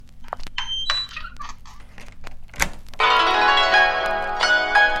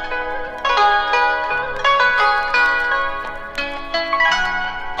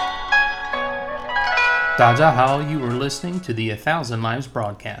Dajahao, you are listening to the 1,000 Lives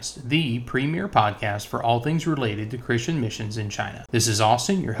broadcast, the premier podcast for all things related to Christian missions in China. This is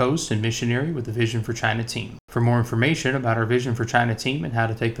Austin, your host and missionary with the Vision for China team. For more information about our Vision for China team and how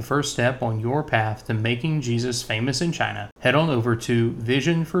to take the first step on your path to making Jesus famous in China, head on over to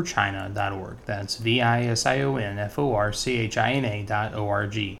visionforchina.org. That's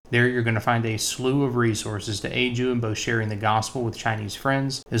visionforchina.org. There you're going to find a slew of resources to aid you in both sharing the gospel with Chinese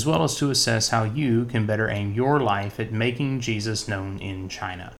friends, as well as to assess how you can better aim your life at making Jesus known in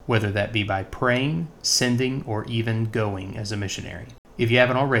China, whether that be by praying, sending, or even going as a missionary. If you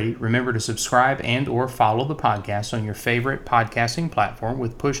haven't already, remember to subscribe and or follow the podcast on your favorite podcasting platform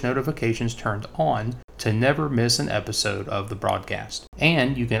with push notifications turned on to never miss an episode of the broadcast.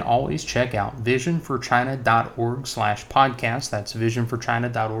 And you can always check out visionforchina.org/podcast. That's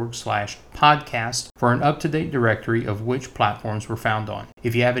visionforchina.org/podcast for an up-to-date directory of which platforms we're found on.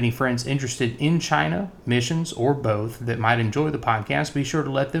 If you have any friends interested in China, missions, or both that might enjoy the podcast, be sure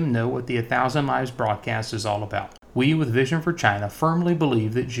to let them know what the 1,000 Lives broadcast is all about. We with Vision for China firmly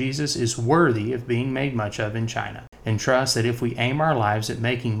believe that Jesus is worthy of being made much of in China, and trust that if we aim our lives at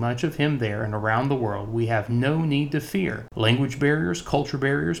making much of him there and around the world, we have no need to fear language barriers, culture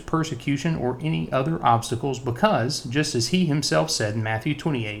barriers, persecution, or any other obstacles, because, just as he himself said in Matthew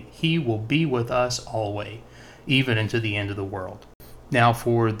 28, he will be with us always, even into the end of the world. Now,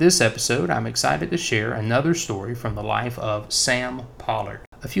 for this episode, I'm excited to share another story from the life of Sam Pollard.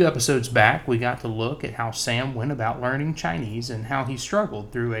 A few episodes back, we got to look at how Sam went about learning Chinese and how he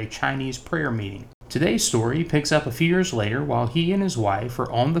struggled through a Chinese prayer meeting. Today's story picks up a few years later while he and his wife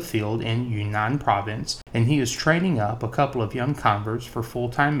are on the field in Yunnan province, and he is training up a couple of young converts for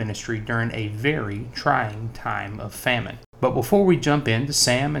full-time ministry during a very trying time of famine. But before we jump into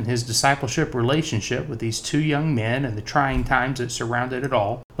Sam and his discipleship relationship with these two young men and the trying times that surrounded it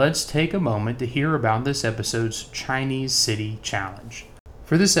all, let's take a moment to hear about this episode's Chinese City Challenge.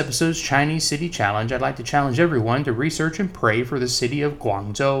 For this episode's Chinese City Challenge, I'd like to challenge everyone to research and pray for the city of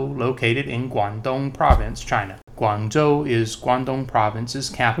Guangzhou, located in Guangdong Province, China. Guangzhou is Guangdong Province's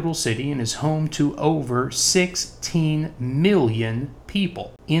capital city and is home to over 16 million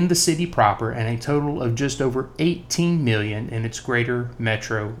people in the city proper and a total of just over 18 million in its greater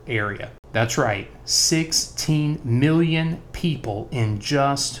metro area. That's right, 16 million people in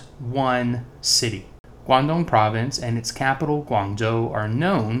just one city. Guangdong Province and its capital Guangzhou are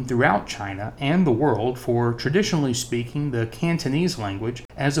known throughout China and the world for traditionally speaking the Cantonese language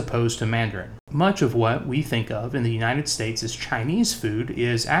as opposed to Mandarin. Much of what we think of in the United States as Chinese food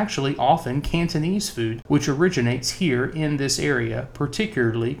is actually often Cantonese food, which originates here in this area,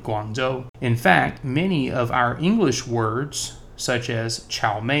 particularly Guangzhou. In fact, many of our English words such as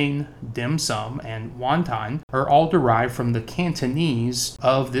chow mein, dim sum, and wonton are all derived from the Cantonese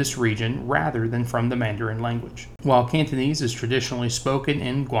of this region rather than from the Mandarin language. While Cantonese is traditionally spoken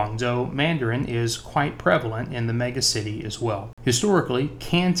in Guangzhou, Mandarin is quite prevalent in the megacity as well. Historically,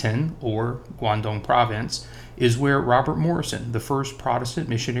 Canton, or Guangdong Province, is where Robert Morrison, the first Protestant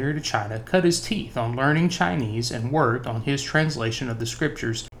missionary to China, cut his teeth on learning Chinese and worked on his translation of the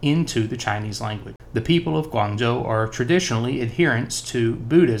scriptures into the Chinese language. The people of Guangzhou are traditionally adherents to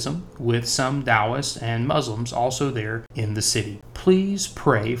Buddhism, with some Taoists and Muslims also there in the city. Please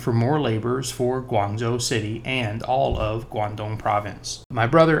pray for more laborers for Guangzhou City and all of Guangdong Province. My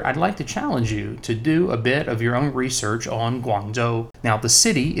brother, I'd like to challenge you to do a bit of your own research on Guangzhou. Now, the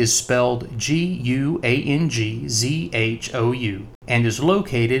city is spelled Guangzhou and is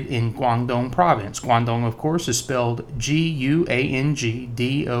located in Guangdong Province. Guangdong, of course, is spelled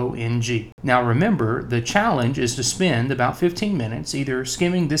Guangdong. Now remember, the challenge is to spend about 15 minutes either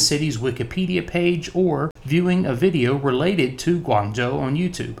skimming this city's Wikipedia page or viewing a video related to Guangzhou on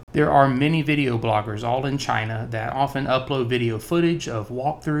YouTube. There are many video bloggers all in China that often upload video footage of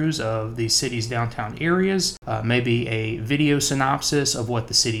walkthroughs of the city's downtown areas, maybe a video synopsis of what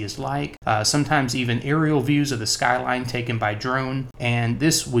the city is like, sometimes even aerial views of the skyline taken by drone. And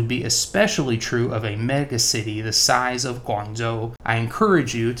this would be especially true of a mega city the size of Guangzhou. I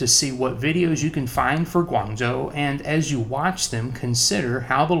encourage you to see what videos you can find for Guangzhou, and as you watch them, consider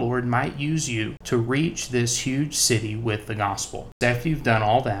how the Lord might use you to reach this huge city with the gospel. After you've done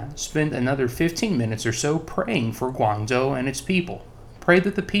all that, spend another 15 minutes or so praying for Guangzhou and its people. Pray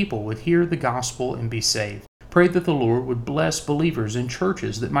that the people would hear the gospel and be saved. Pray that the Lord would bless believers in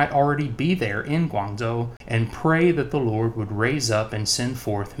churches that might already be there in Guangzhou, and pray that the Lord would raise up and send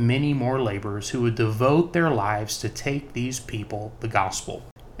forth many more laborers who would devote their lives to take these people the gospel.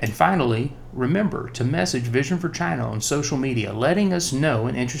 And finally, remember to message Vision for China on social media, letting us know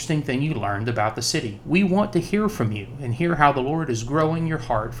an interesting thing you learned about the city. We want to hear from you and hear how the Lord is growing your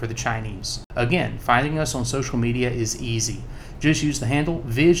heart for the Chinese. Again, finding us on social media is easy. Just use the handle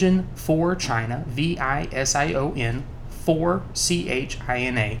Vision for China, VISION 4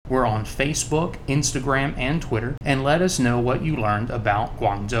 CHINA. We're on Facebook, Instagram, and Twitter, and let us know what you learned about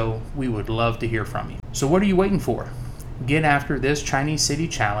Guangzhou. We would love to hear from you. So what are you waiting for? Get after this Chinese City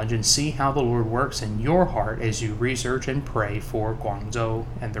Challenge and see how the Lord works in your heart as you research and pray for Guangzhou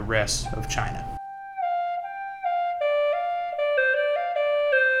and the rest of China.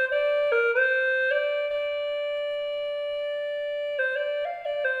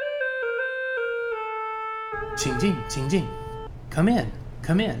 Qing. Come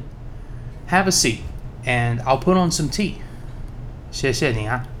in. Have a seat, and I'll put on some tea. 谢谢你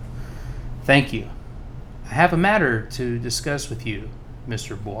啊. Thank you. I have a matter to discuss with you,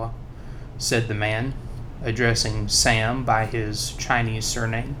 Mr. Bo, said the man, addressing Sam by his Chinese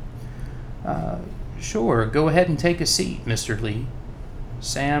surname. Sure, go ahead and take a seat, Mr. Li.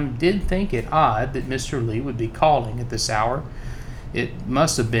 Sam did think it odd that Mr. Li would be calling at this hour. It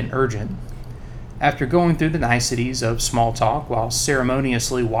must have been urgent. After going through the niceties of small talk while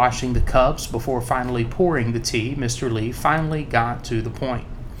ceremoniously washing the cups before finally pouring the tea, Mr. Li finally got to the point.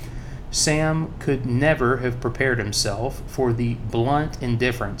 Sam could never have prepared himself for the blunt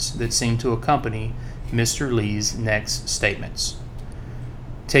indifference that seemed to accompany Mr. Li's next statements.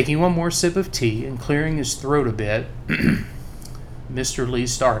 Taking one more sip of tea and clearing his throat a bit, Mr. Li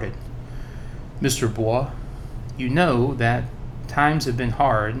started. Mr. Bo, you know that times have been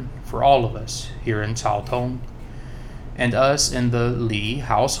hard for all of us here in Caotong, and us in the Li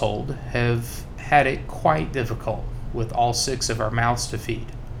household have had it quite difficult with all 6 of our mouths to feed.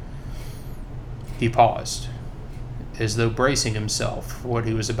 He paused, as though bracing himself for what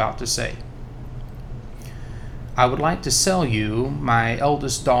he was about to say. I would like to sell you my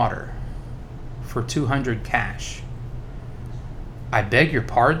eldest daughter for 200 cash. I beg your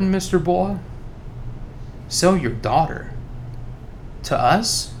pardon, Mr. Bo? Sell your daughter? To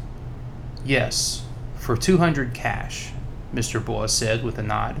us? Yes, for 200 cash, Mr. Bo said with a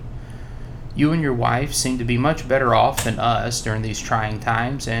nod. You and your wife seem to be much better off than us during these trying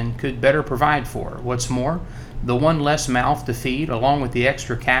times and could better provide for. What's more, the one less mouth to feed along with the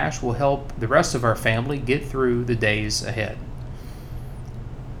extra cash will help the rest of our family get through the days ahead.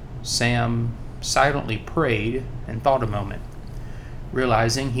 Sam silently prayed and thought a moment,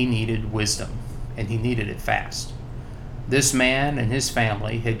 realizing he needed wisdom, and he needed it fast. This man and his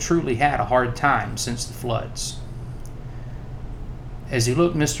family had truly had a hard time since the floods. As he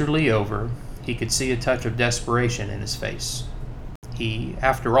looked Mr. Li over, he could see a touch of desperation in his face. He,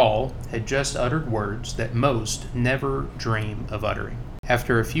 after all, had just uttered words that most never dream of uttering.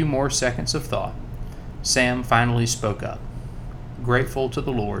 After a few more seconds of thought, Sam finally spoke up, grateful to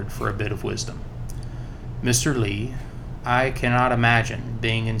the Lord for a bit of wisdom. Mr. Li, I cannot imagine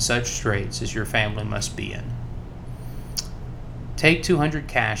being in such straits as your family must be in. Take 200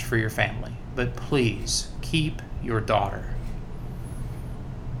 cash for your family, but please keep your daughter.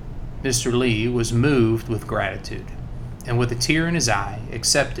 Mr. Li was moved with gratitude, and with a tear in his eye,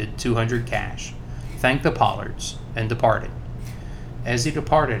 accepted 200 cash, thanked the Pollards, and departed. As he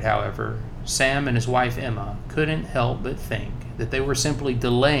departed, however, Sam and his wife Emma couldn't help but think that they were simply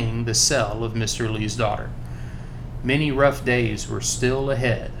delaying the sale of Mr. Li's daughter. Many rough days were still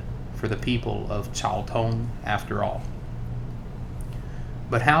ahead for the people of Caotong after all.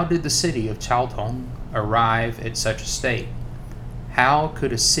 But how did the city of Caotong arrive at such a state? How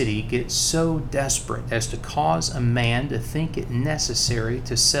could a city get so desperate as to cause a man to think it necessary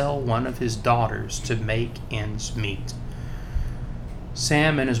to sell one of his daughters to make ends meet?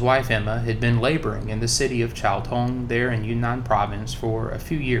 Sam and his wife Emma had been laboring in the city of Caotong there in Yunnan province for a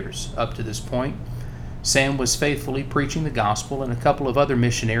few years up to this point. Sam was faithfully preaching the gospel, and a couple of other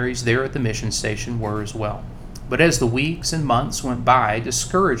missionaries there at the mission station were as well. But as the weeks and months went by,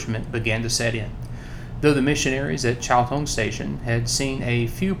 discouragement began to set in. Though the missionaries at Caotong Station had seen a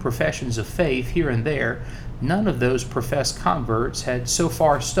few professions of faith here and there, none of those professed converts had so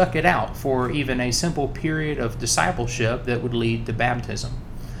far stuck it out for even a simple period of discipleship that would lead to baptism.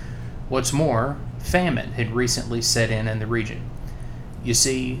 What's more, famine had recently set in the region. You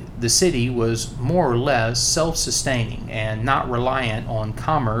see, the city was more or less self-sustaining and not reliant on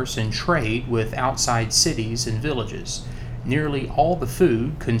commerce and trade with outside cities and villages. Nearly all the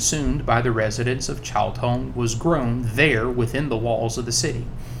food consumed by the residents of Caotong was grown there within the walls of the city.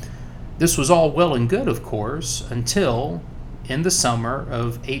 This was all well and good, of course, until, in the summer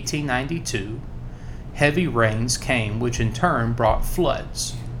of 1892, heavy rains came, which in turn brought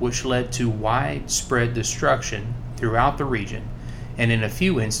floods, which led to widespread destruction throughout the region, and in a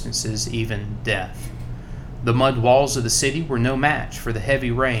few instances, even death. The mud walls of the city were no match for the heavy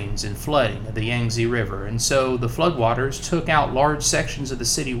rains and flooding of the Yangtze River, and so the floodwaters took out large sections of the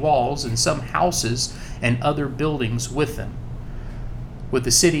city walls and some houses and other buildings with them. With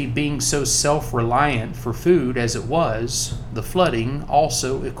the city being so self-reliant for food as it was, the flooding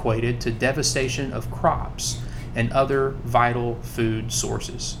also equated to devastation of crops and other vital food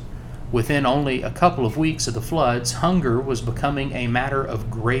sources. Within only a couple of weeks of the floods, hunger was becoming a matter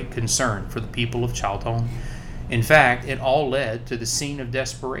of great concern for the people of Chiaotong. In fact, it all led to the scene of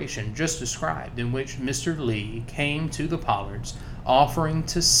desperation just described, in which Mr. Li came to the Pollards, offering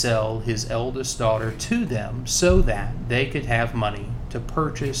to sell his eldest daughter to them so that they could have money to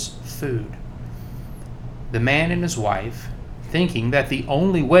purchase food. The man and his wife, thinking that the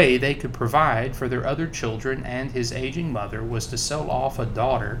only way they could provide for their other children and his aging mother was to sell off a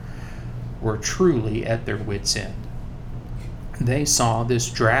daughter, were truly at their wits' end. They saw this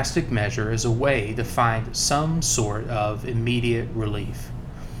drastic measure as a way to find some sort of immediate relief.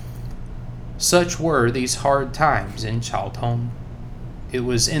 Such were these hard times in Chiaotong. It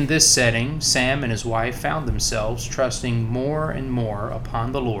was in this setting Sam and his wife found themselves trusting more and more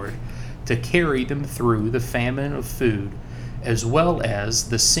upon the Lord to carry them through the famine of food, as well as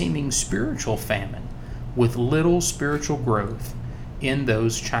the seeming spiritual famine, with little spiritual growth in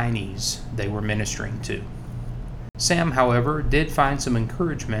those Chinese they were ministering to. Sam, however, did find some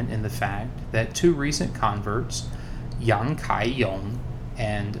encouragement in the fact that two recent converts, Yang Kai-yong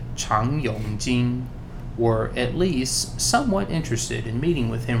and Chang Yongjing, were at least somewhat interested in meeting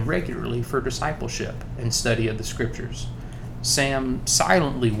with him regularly for discipleship and study of the Scriptures. Sam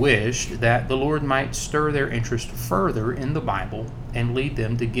silently wished that the Lord might stir their interest further in the Bible and lead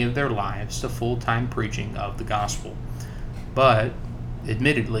them to give their lives to full-time preaching of the gospel. But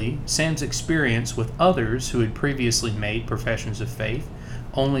admittedly, Sam's experience with others who had previously made professions of faith,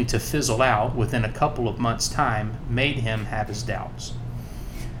 only to fizzle out within a couple of months' time, made him have his doubts.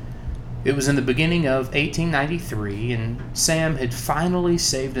 It was in the beginning of 1893, and Sam had finally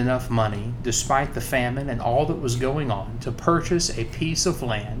saved enough money, despite the famine and all that was going on, to purchase a piece of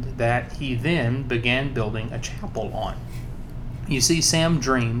land that he then began building a chapel on. You see, Sam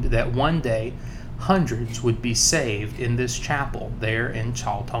dreamed that one day hundreds would be saved in this chapel there in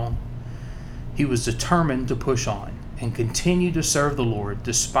Chiaotong. He was determined to push on and continue to serve the Lord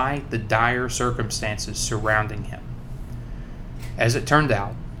despite the dire circumstances surrounding him. As it turned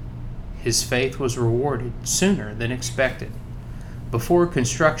out, his faith was rewarded sooner than expected. Before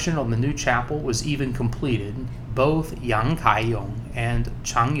construction on the new chapel was even completed, both Yang Kai-yong and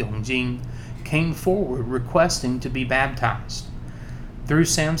Chang Yongjing came forward requesting to be baptized. Through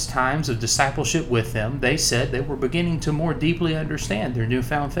Sam's times of discipleship with them, they said they were beginning to more deeply understand their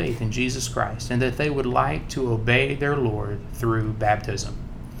newfound faith in Jesus Christ and that they would like to obey their Lord through baptism.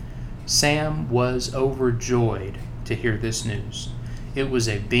 Sam was overjoyed to hear this news. It was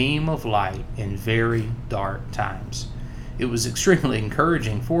a beam of light in very dark times. It was extremely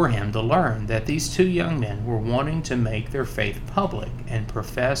encouraging for him to learn that these two young men were wanting to make their faith public and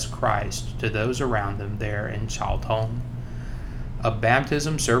profess Christ to those around them there in Chiaotong. A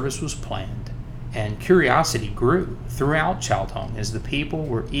baptism service was planned, and curiosity grew throughout Chiaotong as the people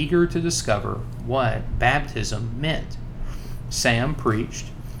were eager to discover what baptism meant. Sam preached,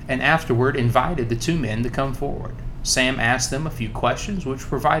 and afterward invited the two men to come forward. Sam asked them a few questions, which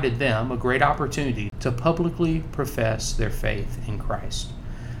provided them a great opportunity to publicly profess their faith in Christ.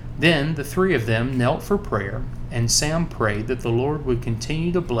 Then the three of them knelt for prayer, and Sam prayed that the Lord would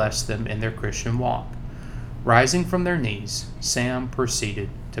continue to bless them in their Christian walk. Rising from their knees, Sam proceeded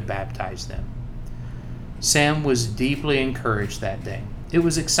to baptize them. Sam was deeply encouraged that day. It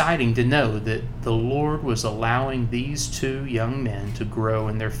was exciting to know that the Lord was allowing these two young men to grow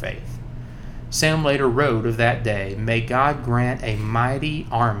in their faith. Sam later wrote of that day, "May God grant a mighty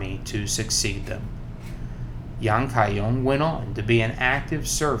army to succeed them." Yang Kai-yong went on to be an active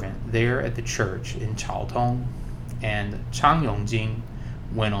servant there at the church in Chiaotong, and Chang Yongjing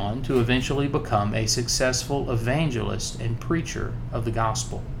went on to eventually become a successful evangelist and preacher of the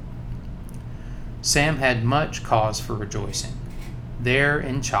gospel. Sam had much cause for rejoicing. There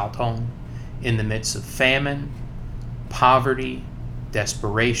in Chiaotong, in the midst of famine, poverty,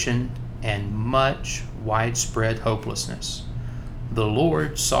 desperation, and much widespread hopelessness, the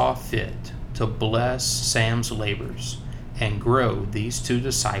Lord saw fit to bless Sam's labors and grow these two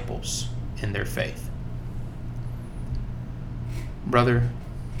disciples in their faith. Brother,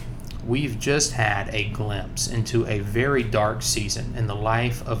 we've just had a glimpse into a very dark season in the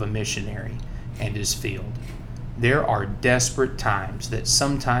life of a missionary and his field. There are desperate times that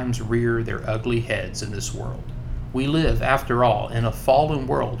sometimes rear their ugly heads in this world. We live, after all, in a fallen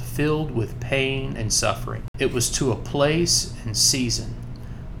world filled with pain and suffering. It was to a place and season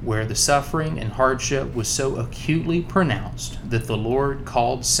where the suffering and hardship was so acutely pronounced that the Lord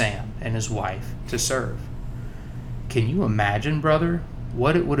called Sam and his wife to serve. Can you imagine, brother,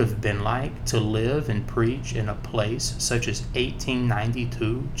 what it would have been like to live and preach in a place such as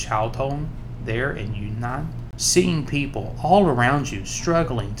 1892 Chiaotong there in Yunnan? Seeing people all around you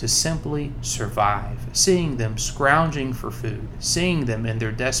struggling to simply survive, seeing them scrounging for food, seeing them in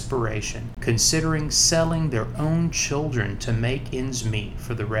their desperation, considering selling their own children to make ends meet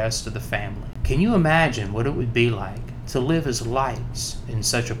for the rest of the family. Can you imagine what it would be like to live as lights in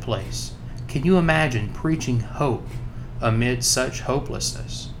such a place? Can you imagine preaching hope amid such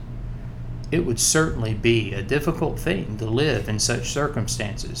hopelessness? It would certainly be a difficult thing to live in such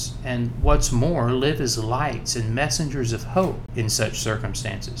circumstances, and what's more, live as lights and messengers of hope in such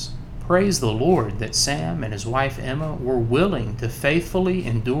circumstances. Praise the Lord that Sam and his wife Emma were willing to faithfully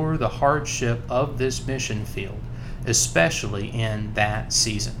endure the hardship of this mission field, especially in that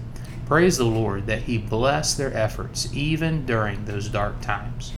season. Praise the Lord that He blessed their efforts even during those dark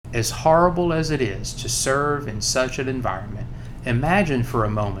times. As horrible as it is to serve in such an environment, imagine for a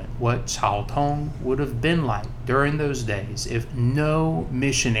moment what Chiaotong would have been like during those days if no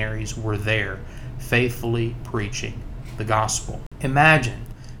missionaries were there faithfully preaching the gospel. Imagine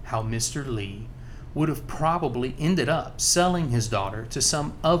how Mr. Lee would have probably ended up selling his daughter to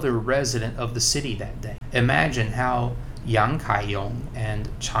some other resident of the city that day. Imagine how Yang Kaiyong and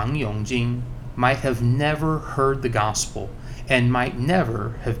Chang Yongjing might have never heard the gospel and might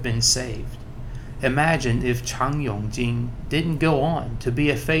never have been saved. Imagine if Chang Yongjing didn't go on to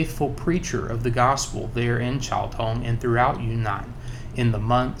be a faithful preacher of the gospel there in Chiaotong and throughout Yunnan in the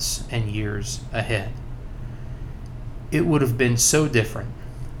months and years ahead. It would have been so different.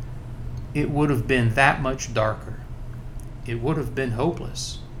 It would have been that much darker. It would have been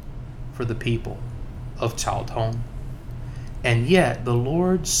hopeless for the people of Chiaotong. And yet the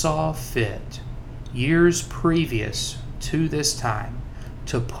Lord saw fit, years previous to this time,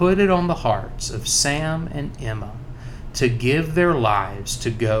 to put it on the hearts of Sam and Emma to give their lives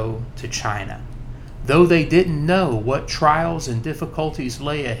to go to China. Though they didn't know what trials and difficulties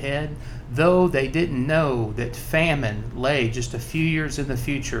lay ahead, though they didn't know that famine lay just a few years in the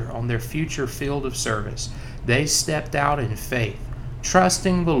future on their future field of service, they stepped out in faith,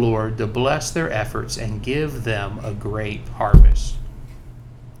 trusting the Lord to bless their efforts and give them a great harvest.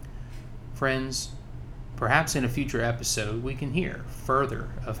 Friends, perhaps in a future episode we can hear further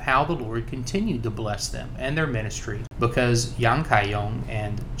of how the Lord continued to bless them and their ministry, because Yang Kaiyong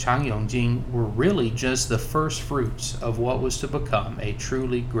and Chang Yongjing were really just the first fruits of what was to become a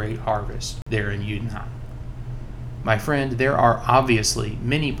truly great harvest there in Yunnan. My friend, there are obviously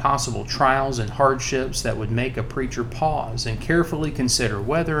many possible trials and hardships that would make a preacher pause and carefully consider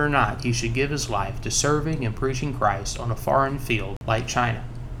whether or not he should give his life to serving and preaching Christ on a foreign field like China.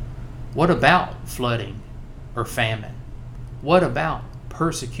 What about flooding or famine? What about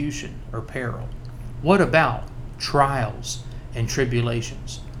persecution or peril? What about trials and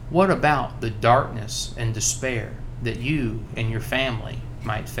tribulations? What about the darkness and despair that you and your family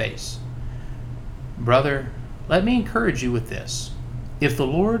might face? Brother, let me encourage you with this. If the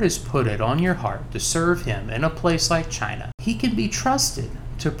Lord has put it on your heart to serve Him in a place like China, He can be trusted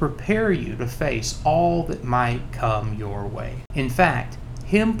to prepare you to face all that might come your way. In fact,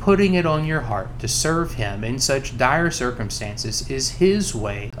 Him putting it on your heart to serve Him in such dire circumstances is His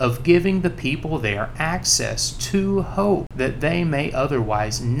way of giving the people there access to hope that they may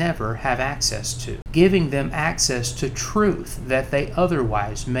otherwise never have access to, giving them access to truth that they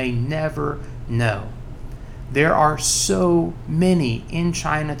otherwise may never know. There are so many in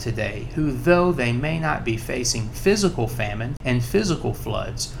China today who, though they may not be facing physical famine and physical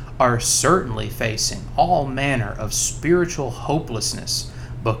floods, are certainly facing all manner of spiritual hopelessness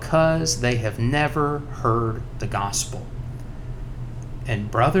because they have never heard the gospel. And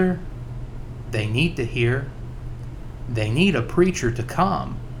brother, they need to hear. They need a preacher to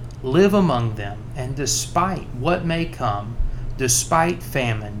come, live among them, and despite what may come, despite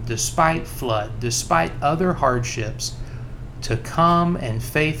famine, despite flood, despite other hardships, to come and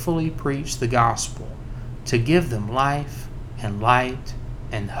faithfully preach the gospel, to give them life and light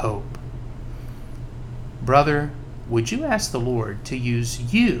and hope. Brother, would you ask the Lord to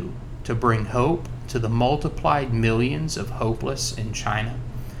use you to bring hope to the multiplied millions of hopeless in China?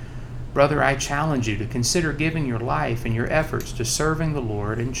 Brother, I challenge you to consider giving your life and your efforts to serving the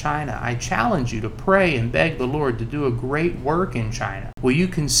Lord in China. I challenge you to pray and beg the Lord to do a great work in China. Will you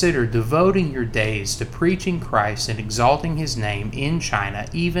consider devoting your days to preaching Christ and exalting His name in China,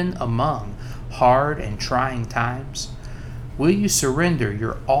 even among hard and trying times? Will you surrender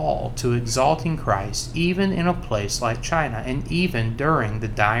your all to exalting Christ, even in a place like China and even during the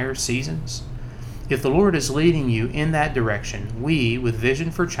dire seasons? If the Lord is leading you in that direction, we, with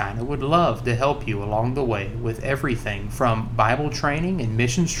Vision for China, would love to help you along the way with everything from Bible training and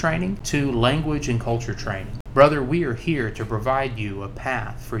missions training to language and culture training. Brother, we are here to provide you a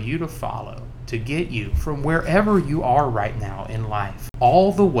path for you to follow, to get you from wherever you are right now in life,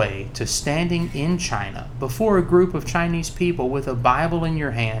 all the way to standing in China before a group of Chinese people with a Bible in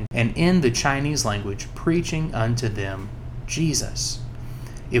your hand and in the Chinese language preaching unto them Jesus.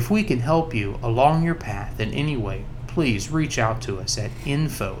 If we can help you along your path in any way, please reach out to us at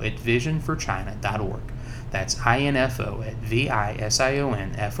info@visionforchina.org. That's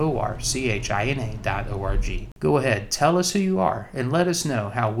info@visionforchina.org. Go ahead, tell us who you are, and let us know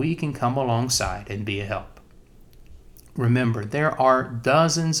how we can come alongside and be a help. Remember, there are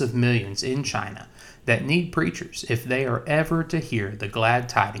dozens of millions in China that need preachers if they are ever to hear the glad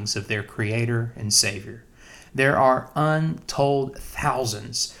tidings of their Creator and Savior. There are untold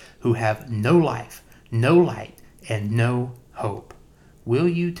thousands who have no life, no light, and no hope. Will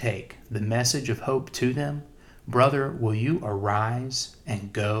you take the message of hope to them? Brother, will you arise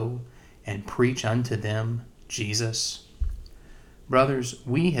and go and preach unto them Jesus? Brothers,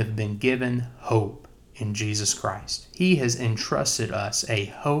 we have been given hope in Jesus Christ. He has entrusted us a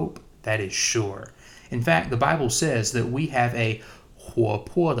hope that is sure. In fact, the Bible says that we have a 活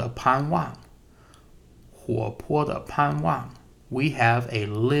泼的盼望. 活泼的盼望. We have a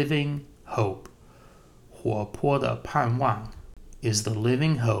living hope. 活泼的盼望 is the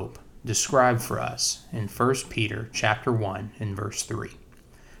living hope described for us in 1 Peter chapter 1 and verse 3.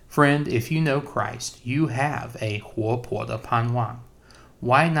 Friend, if you know Christ, you have a 活泼的盼望.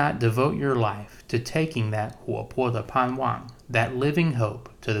 Why not devote your life to taking that 活泼的盼望, that living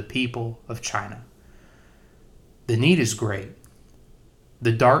hope, to the people of China? The need is great.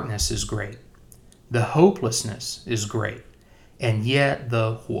 The darkness is great. The hopelessness is great, and yet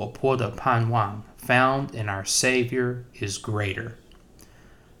the 活泼的盼望 found in our Savior is greater.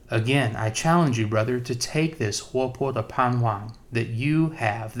 Again, I challenge you, brother, to take this 活泼的盼望 that you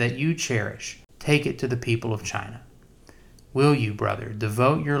have, that you cherish, take it to the people of China. Will you, brother,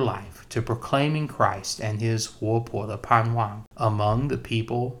 devote your life to proclaiming Christ and His 活泼的盼望 among the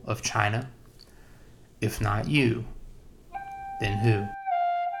people of China? If not you, then who?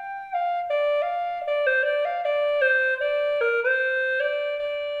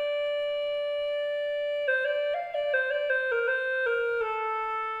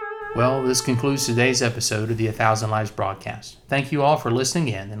 Well, this concludes today's episode of the 1,000 Lives broadcast. Thank you all for listening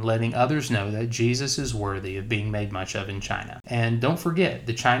in and letting others know that Jesus is worthy of being made much of in China. And don't forget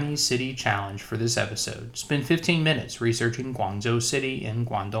the Chinese City Challenge for this episode. Spend 15 minutes researching Guangzhou City in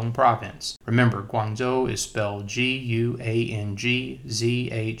Guangdong Province. Remember, Guangzhou is spelled Guangzhou.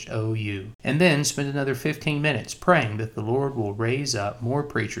 And then spend another 15 minutes praying that the Lord will raise up more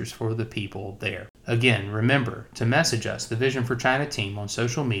preachers for the people there. Again, remember to message us, the Vision for China team, on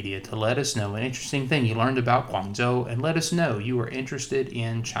social media to let us know an interesting thing you learned about Guangzhou and let us know you are interested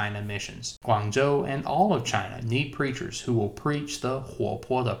in China missions. Guangzhou and all of China need preachers who will preach the 活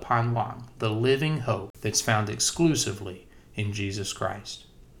泼的盼望, the living hope that's found exclusively in Jesus Christ.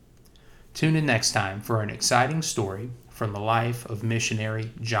 Tune in next time for an exciting story from the life of missionary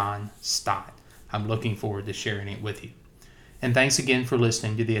John Stott. I'm looking forward to sharing it with you. And thanks again for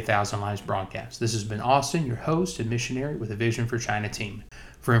listening to the 1,000 Lives broadcast. This has been Austin, your host and missionary with the Vision for China team.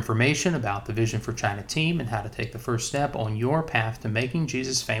 For information about the Vision for China team and how to take the first step on your path to making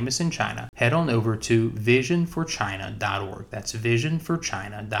Jesus famous in China, head on over to visionforchina.org. That's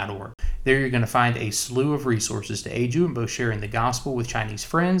visionforchina.org. There you're going to find a slew of resources to aid you in both sharing the gospel with Chinese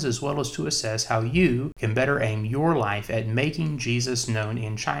friends as well as to assess how you can better aim your life at making Jesus known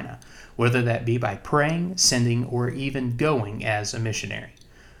in China, whether that be by praying, sending, or even going as a missionary.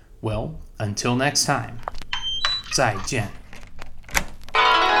 Well, until next time, 再见.